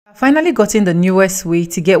I've finally gotten the newest way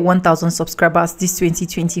to get 1000 subscribers this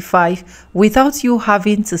 2025 without you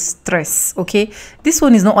having to stress. Okay, this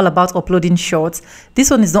one is not all about uploading shorts. This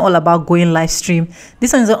one is not all about going live stream.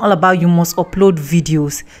 This one is not all about you must upload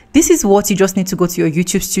videos. This is what you just need to go to your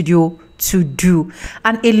YouTube studio to do.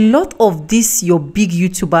 And a lot of these your big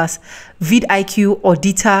YouTubers, vidIQ,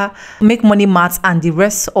 Auditor, Make Money Mats, and the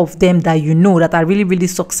rest of them that you know that are really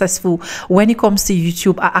successful when it comes to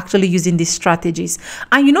YouTube are actually using these strategies.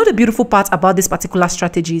 And you know the beautiful part about these particular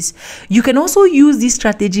strategies, you can also use these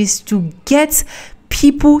strategies to get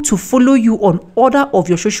people to follow you on other of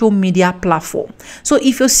your social media platform. So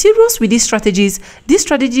if you're serious with these strategies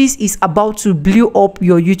is about to blow up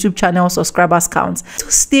your YouTube channel subscribers count. So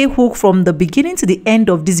stay hooked from the beginning to the end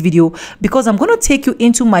of this video, because I'm going to take you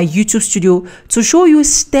into my YouTube studio to show you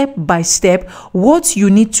step by step what you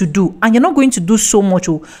need to do. And you're not going to do so much.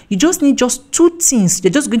 You just need just two things.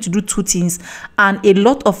 You're just going to do two things and a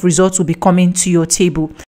lot of results will be coming to your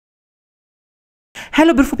table.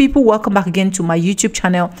 Hello beautiful people, welcome back again to my YouTube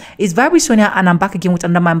channel. It's Vibe with Sonia and I'm back again with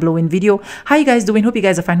another mind-blowing video. How you guys doing? Hope you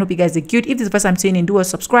guys are fine, hope you guys are good. If this is the first time tuning in, do a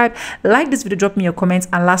subscribe, like this video, drop me your comments,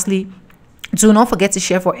 and lastly, do not forget to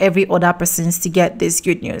share for every other persons to get this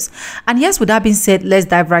good news. And yes, with that being said, let's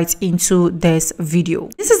dive right into this video.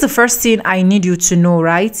 This is the first thing I need you to know,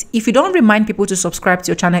 right? If you don't remind people to subscribe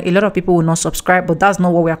to your channel, a lot of people will not subscribe, but that's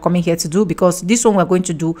not what we are coming here to do, because this one we're going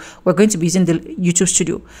to be using the YouTube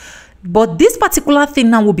studio. But this particular thing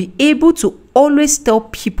now will be able to always tell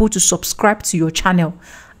people to subscribe to your channel.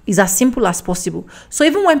 It's as simple as possible. So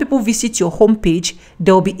even when people visit your homepage,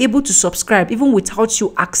 they'll be able to subscribe even without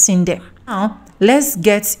you asking them. Now, let's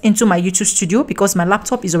get into my YouTube studio, because my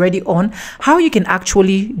laptop is already on, how you can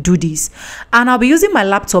actually do this. And I'll be using my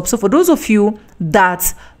laptop. So for those of you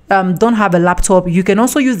that don't have a laptop, you can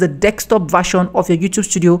also use the desktop version of your YouTube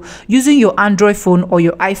studio using your Android phone or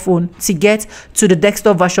your iPhone to get to the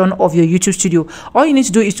desktop version of your YouTube studio. All you need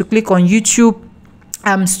to do is to click on YouTube,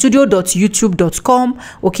 studio.youtube.com,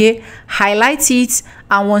 okay, highlight it,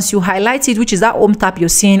 and once you highlight it, which is that home tab you're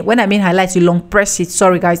seeing, when I mean highlight, you long press it,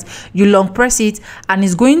 sorry guys, you long press it, and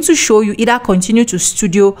it's going to show you either continue to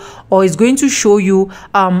studio, or it's going to show you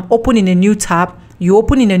open in a new tab. You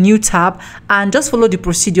open in a new tab and just follow the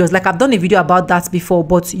procedures. Like I've done a video about that before,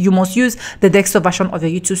 but you must use the desktop version of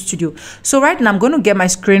your YouTube studio. So right now I'm going to get my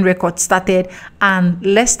screen record started, and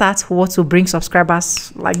let's start what will bring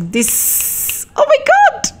subscribers like this. Oh my God.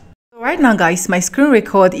 Right now guys, my screen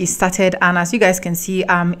record is started, and as you guys can see,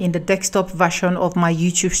 I'm in the desktop version of my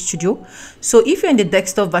YouTube studio. So if you're in the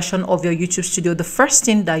desktop version of your YouTube studio, the first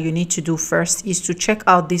thing that you need to do first is to check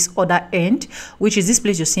out this other end, which is this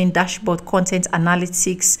place you're seeing: dashboard, content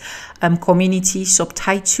analytics, community,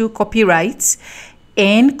 subtitle, copyright,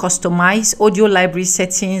 and customize, audio library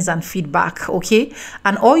settings, and feedback. Okay,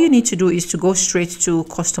 and all you need to do is to go straight to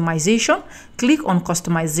customization. Click on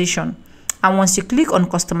customization. And once you click on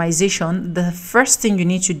customization, the first thing you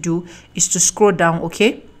need to do is to scroll down,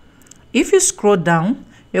 okay? If you scroll down,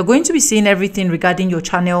 you're going to be seeing everything regarding your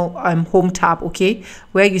channel home tab, okay?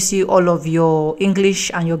 Where you see all of your English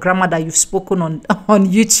and your grammar that you've spoken on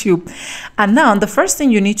YouTube. And now, the first thing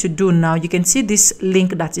you need to do now, you can see this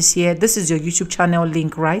link that is here. This is your YouTube channel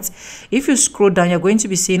link, right? If you scroll down, you're going to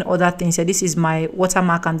be seeing other things here. This is my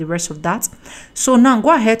watermark and the rest of that. So now, go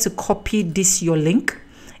ahead to copy this, your link.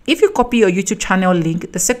 If you copy your YouTube channel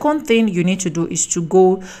link, the second thing you need to do is to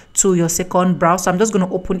go to your second browser. I'm just going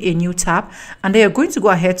to open a new tab, and then you're going to go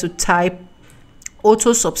ahead to type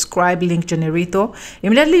auto subscribe link generator.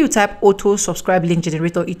 Immediately you type auto subscribe link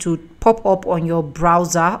generator, it will pop up on your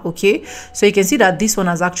browser, okay? So you can see that this one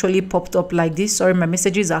has actually popped up like this. Sorry, my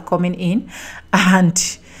messages are coming in,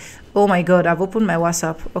 and oh my God, I've opened my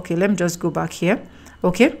WhatsApp. Okay, let me just go back here.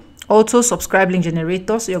 Okay, auto subscribe link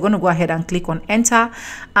generator. So you're going to go ahead and click on enter,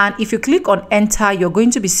 and if you click on enter, you're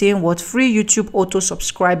going to be seeing what free YouTube auto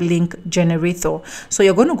subscribe link generator. So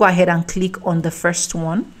you're going to go ahead and click on the first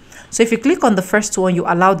one. So if you click on the first one, you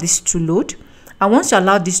allow this to load. And once you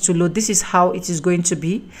allow this to load, this is how it is going to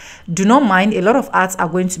be. Do not mind, a lot of ads are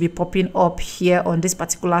going to be popping up here on this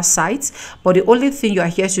particular site, but the only thing you are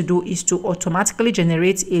here to do is to automatically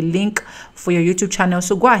generate a link for your YouTube channel.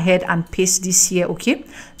 So go ahead and paste this here, okay?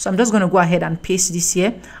 So I'm just going to go ahead and paste this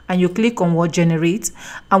here, and you click on what generate.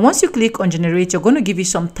 And once you click on generate, you're going to give it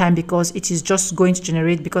some time, because it is just going to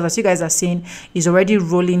generate, because as you guys are seeing, it's already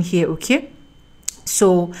rolling here, okay?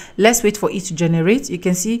 So let's wait for it to generate. You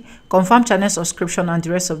can see confirm channel subscription and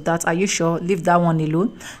the rest of that. Are you sure? Leave that one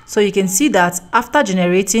alone. So you can see that after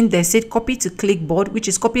generating, they said copy to clipboard, which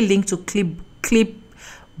is copy link to clipboard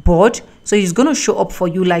board. So it's going to show up for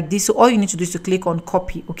you like this. So all you need to do is to click on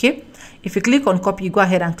copy. Okay, if you click on copy, you go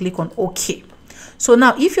ahead and click on OK. So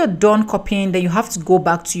now if you're done copying, then you have to go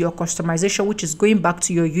back to your customization, which is going back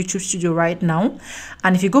to your YouTube studio right now.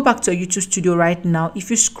 And if you go back to your YouTube studio right now,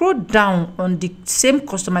 if you scroll down on the same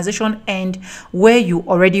customization end where you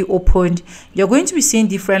already opened, you're going to be seeing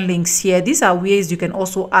different links here. These are ways you can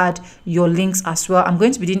also add your links as well. I'm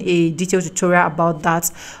going to be doing a detailed tutorial about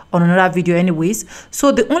that on another video anyways.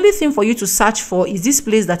 So the only thing for you to search for is this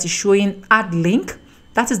place that is showing add link.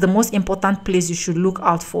 That is the most important place you should look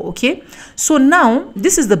out for. Okay, so now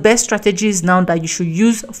this is the best strategies now that you should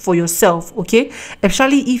use for yourself. Okay,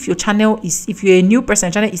 especially if your channel is, if you're a new person,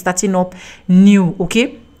 your channel is starting up new.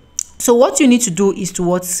 Okay, so what you need to do is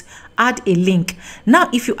to add a link. Now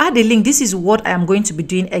if you add a link, this is what I am going to be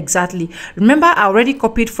doing exactly. Remember, I already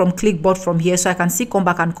copied from clipboard from here, so I can still come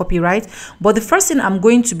back and copy, right? But the first thing I'm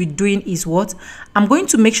going to be doing is what I'm going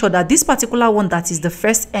to make sure that this particular one that is the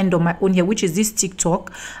first end of my own here, which is this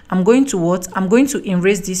TikTok, I'm going to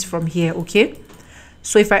erase this from here. Okay,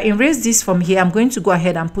 so if I erase this from here, I'm going to go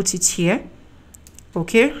ahead and put it here.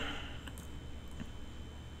 Okay,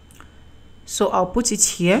 so I'll put it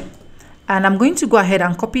here. And I'm going to go ahead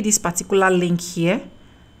and copy this particular link here,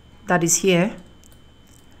 that is here.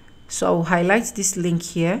 So I'll highlight this link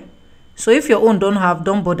here. So if your own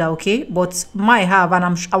don't bother, okay, but my have, and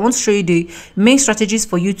I want to show you the main strategies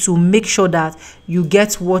for you to make sure that you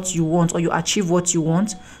get what you want or you achieve what you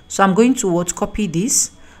want. So I'm going to copy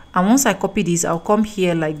this, and once I copy this, I'll come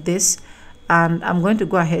here like this, and I'm going to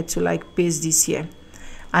go ahead to like paste this here.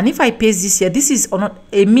 And if I paste this here, this is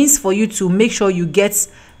a means for you to make sure you get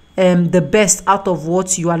the best out of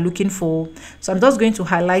what you are looking for. So I'm just going to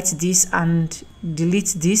highlight this and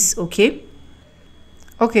delete this. Okay,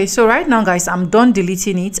 so right now guys, I'm done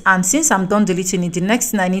deleting it, and since I'm done deleting it, the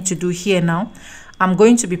next thing I need to do here now, I'm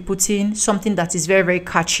going to be putting something that is very, very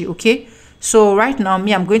catchy. Okay, so right now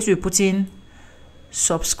I'm going to be putting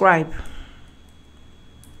subscribe.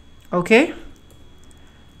 Okay,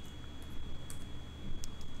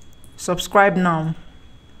 subscribe now.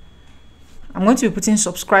 I'm going to be putting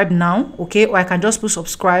subscribe now. Okay, or I can just put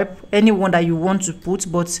subscribe, anyone that you want to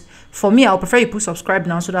put, but for me, I'll prefer you put subscribe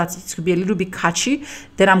now so that it could be a little bit catchy.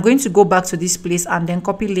 Then I'm going to go back to this place and then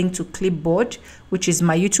copy link to clipboard, which is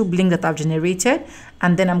my YouTube link that I've generated,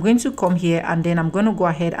 and then I'm going to come here and then I'm going to go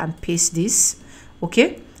ahead and paste this.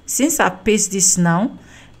 Okay, since I've pasted this now,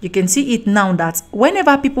 you can see it now that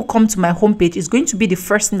whenever people come to my homepage, it's going to be the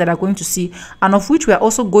first thing that are going to see, and of which we are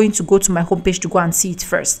also going to go to my homepage to go and see it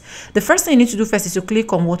first. The first thing you need to do first is to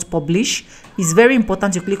click on publish. It's very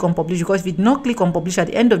important to click on publish, because if you do not click on publish, at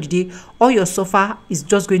the end of the day, all your software is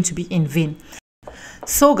just going to be in vain.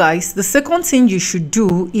 So guys, the second thing you should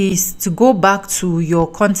do is to go back to your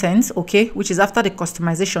content, okay, which is after the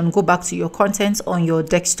customization. Go back to your content on your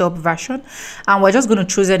desktop version, and we're just going to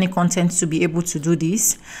choose any content to be able to do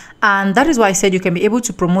this. And that is why I said you can be able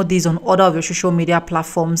to promote these on other of your social media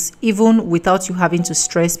platforms even without you having to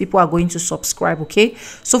stress. People are going to subscribe. Okay,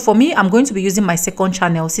 so for me, I'm going to be using my second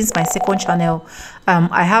channel. Since my second channel,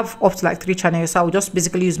 I have up to like 3 channels, so I will just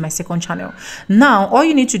basically use my second channel. Now all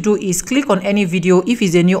you need to do is click on any video. If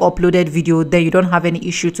it's a new uploaded video, then you don't have any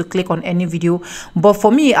issue to click on any video. But for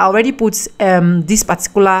me, I already put this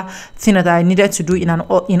particular thing that I needed to do in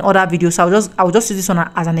other videos, so I'll just use this one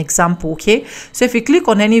as an example. Okay, so if you click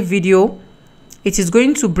on any video, it is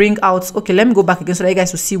going to bring out, okay, let me go back again so that you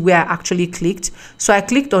guys will see where I actually clicked. So I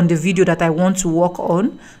clicked on the video that I want to work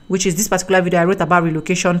on, which is this particular video I wrote about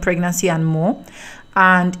relocation, pregnancy and more.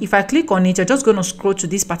 And if I click on it, you're just going to scroll to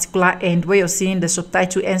this particular end where you're seeing the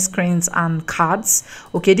subtitle, end screens and cards.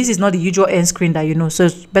 Okay, this is not the usual end screen that you know, so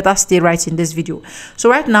it's better stay right in this video. So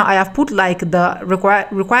right now I have put like the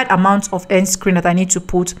required amount of end screen that I need to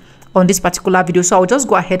put on this particular video. So I'll just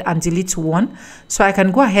go ahead and delete one. So I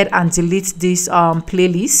can go ahead and delete this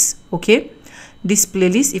playlist. Okay, this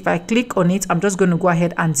playlist, if I click on it, I'm just going to go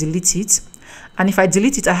ahead and delete it. And if I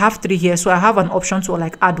delete it, I have 3 here, so I have an option to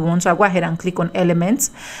like add one. So I go ahead and click on elements,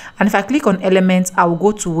 and if I click on elements, I will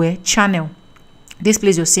go to where channel. This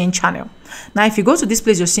place you're seeing channel. Now if you go to this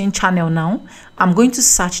place you're seeing channel, now I'm going to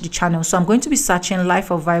search the channel. So I'm going to be searching Life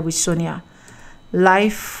of Vibe with Sonia.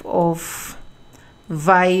 Life of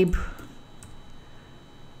Vibe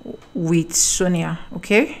with Sonia.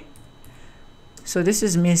 Okay, so this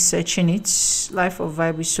is me searching it, Life of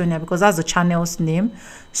Vibe with Sonia, because that's the channel's name.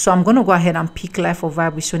 So I'm going to go ahead and pick Life of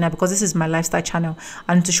Vibe with Sonia because this is my lifestyle channel,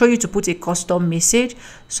 and to show you to put a custom message,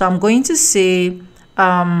 so I'm going to say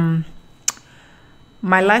my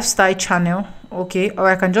lifestyle channel. Okay, or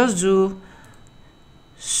I can just do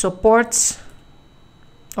support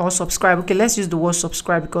or subscribe. Okay, let's use the word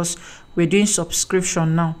subscribe because we're doing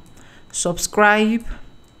subscription now. Subscribe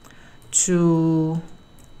to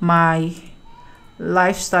my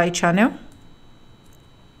lifestyle channel.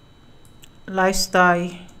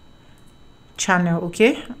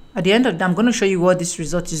 Okay, at the end of that, I'm going to show you what this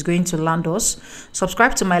result is going to land us.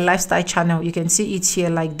 Subscribe to my lifestyle channel. You can see it here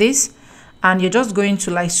like this, and you're just going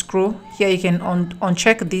to like scroll here. You can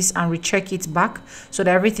uncheck this and recheck it back so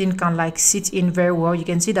that everything can like sit in very well. You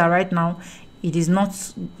can see that right now it is no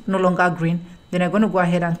longer green. Then I'm going to go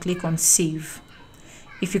ahead and click on save.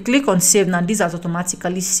 If you click on save, now this has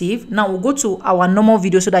automatically saved. Now we'll go to our normal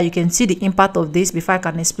video so that you can see the impact of this before I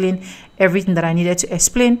can explain everything that I needed to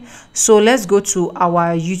explain. So let's go to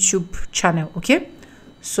our YouTube channel. Okay,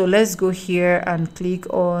 so let's go here and click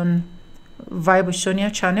on Vibe with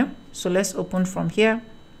Sonia channel. So let's open from here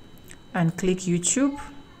and click YouTube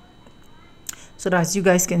so that you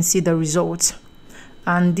guys can see the results.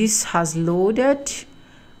 And this has loaded,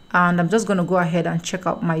 and I'm just going to go ahead and check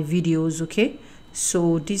out my videos. Okay,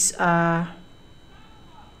 so these are,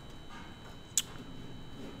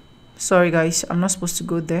 sorry guys, I'm not supposed to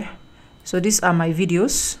go there. So these are my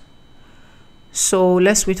videos. So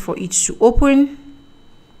let's wait for it to open.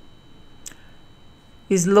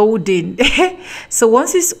 It's loading. So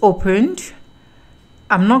once it's opened,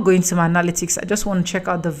 I'm not going to my analytics. I just want to check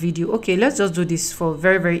out the video. Okay, let's just do this for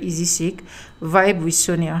very easy sake. Vibe with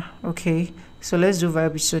Sonia. Okay, so let's do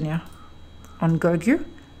Vibe with Sonia on Google.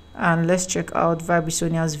 And let's check out Vibe with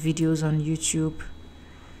Sonia's videos on YouTube.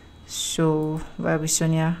 So Vibe with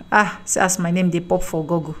Sonia, that's my name, they pop for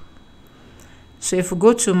Google. So if we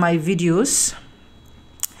go to my videos,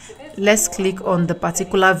 let's click on the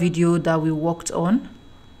particular video that we worked on.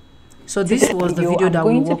 So this was the video that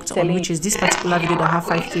we worked on, which is this particular video that have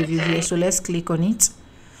 5K view here. So let's click on it.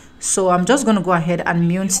 So I'm just going to go ahead and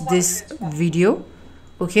mute this video.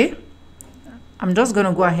 Okay, I'm just going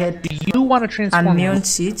to go ahead and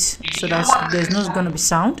mute it so that there's not going to be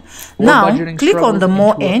sound. Now, click on the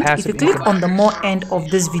more end. If you click on the more end of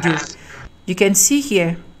this video, you can see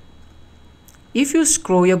here, if you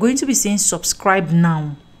scroll, you're going to be seeing subscribe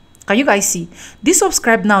now. Can you guys see? This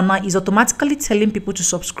subscribe now is automatically telling people to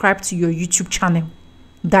subscribe to your YouTube channel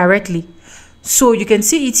directly. So you can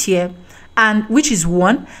see it here, and which is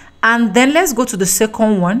one. And then let's go to the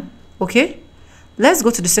second one. Okay, let's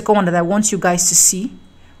go to the second one that I want you guys to see,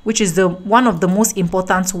 which is the one of the most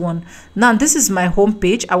important one. Now this is my home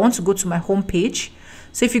page. I want to go to my home page.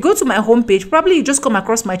 So if you go to my home page, probably you just come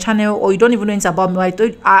across my channel, or you don't even know anything about me.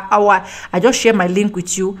 I just share my link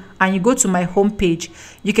with you, and you go to my home page.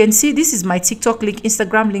 You can see this is my TikTok link,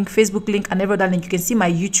 Instagram link, Facebook link, and every other link. You can see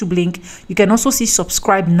my YouTube link. You can also see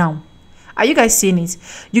subscribe now. Are you guys seeing it?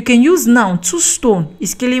 You can use now. 2 stone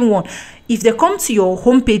is killing 1. If they come to your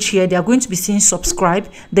homepage here, they are going to be seeing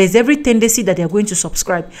subscribe. There's every tendency that they are going to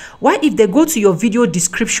subscribe. Why, if they go to your video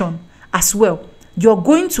description as well, you're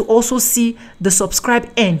going to also see the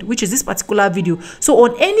subscribe end, which is this particular video. So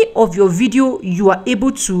on any of your video, you are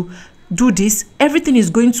able to do this. Everything is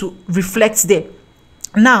going to reflect there.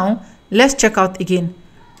 Now, let's check out again.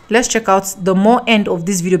 Let's check out the more end of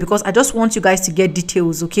this video, because I just want you guys to get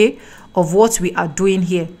details, okay, of what we are doing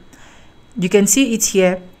here. You can see it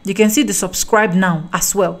here. You can see the subscribe now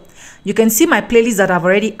as well. You can see my playlist that I've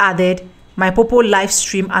already added, my poppo live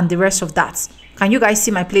stream, and the rest of that. Can you guys see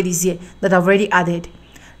my playlist here that I've already added?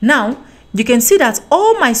 Now, you can see that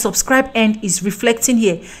all my subscribe end is reflecting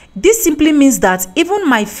here. This simply means that even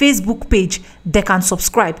my Facebook page, they can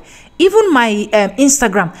subscribe. Even my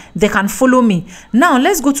Instagram, they can follow me. Now,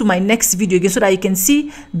 let's go to my next video again so that you can see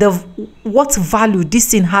what value this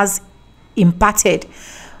thing has imparted.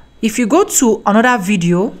 If you go to another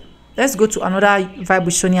video, let's go to another Vibe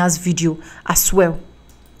with Sonia's video as well.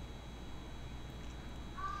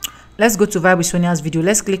 Let's go to Vibe with Sonia's video.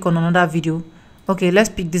 Let's click on another video. Okay, let's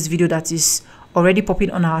pick this video that is already popping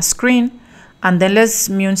on our screen, and then let's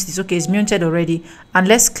mute this. Okay, it's muted already, and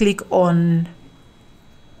let's click on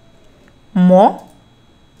more.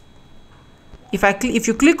 If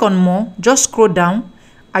you click on more, just scroll down.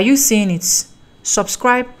 Are you seeing it?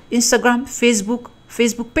 Subscribe, Instagram,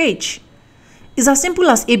 Facebook page. It's as simple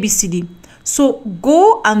as ABCD. So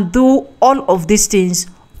go and do all of these things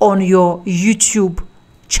on your YouTube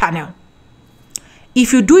channel.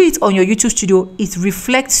 If you do it on your YouTube studio, it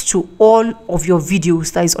reflects to all of your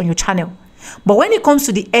videos that is on your channel. But when it comes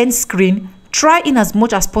to the end screen, try in as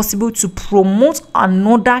much as possible to promote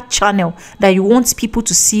another channel that you want people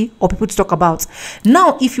to see or people to talk about.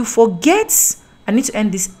 Now, if you forget, I need to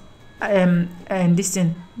end this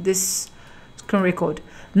this screen record.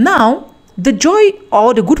 Now, The joy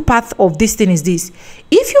or the good path of this thing is this: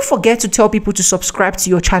 if you forget to tell people to subscribe to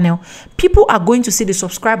your channel, people are going to see the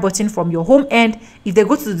subscribe button from your home end. If they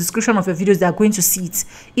go to the description of your videos, they are going to see it.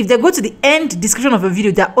 If they go to the end description of your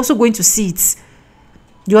video, they are also going to see it.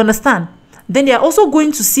 You understand? Then they are also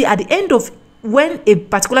going to see at the end of when a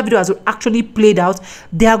particular video has actually played out,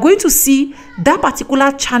 they are going to see that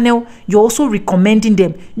particular channel you're also recommending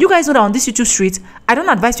them. You guys know that on this YouTube street, I don't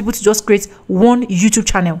advise people to just create one YouTube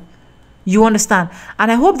channel. You understand?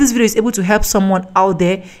 And I hope this video is able to help someone out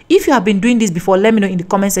there. If you have been doing this before, let me know in the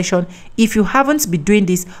comment section. If you haven't been doing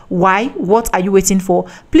this, why? What are you waiting for?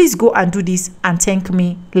 Please go and do this and thank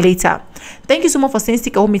me later. Thank you so much for staying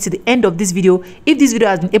stick with me to the end of this video. If this video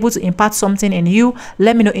has been able to impart something in you,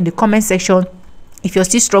 let me know in the comment section. If you're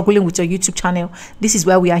still struggling with your YouTube channel, this is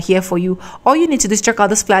where we are here for you. All you need to do is check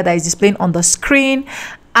out this flyer that is displaying on the screen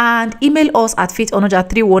and email us at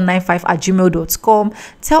faithonoja3195@gmail.com.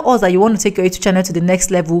 Tell us that you want to take your YouTube channel to the next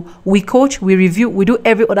level. We coach, we review, we do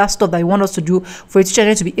every other stuff that you want us to do for your YouTube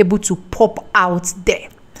channel to be able to pop out there.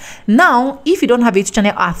 Now, if you don't have a YouTube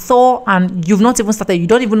channel at all and you've not even started, you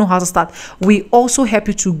don't even know how to start, we also help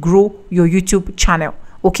you to grow your YouTube channel.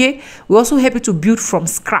 Okay, we also help you to build from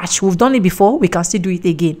scratch. We've done it before, we can still do it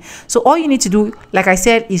again. So all you need to do, like I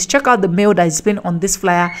said, is check out the mail that is displayed on this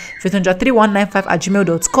flyer,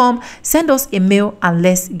 faithonoja3195@gmail.com. Send us a mail and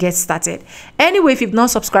let's get started. Anyway, if you've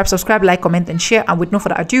not subscribed, subscribe, like, comment, and share. And with no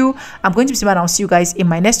further ado, I'm going to be seeing you, and I'll see you guys in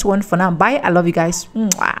my next one. For now, bye. I love you guys.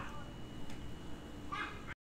 Mwah.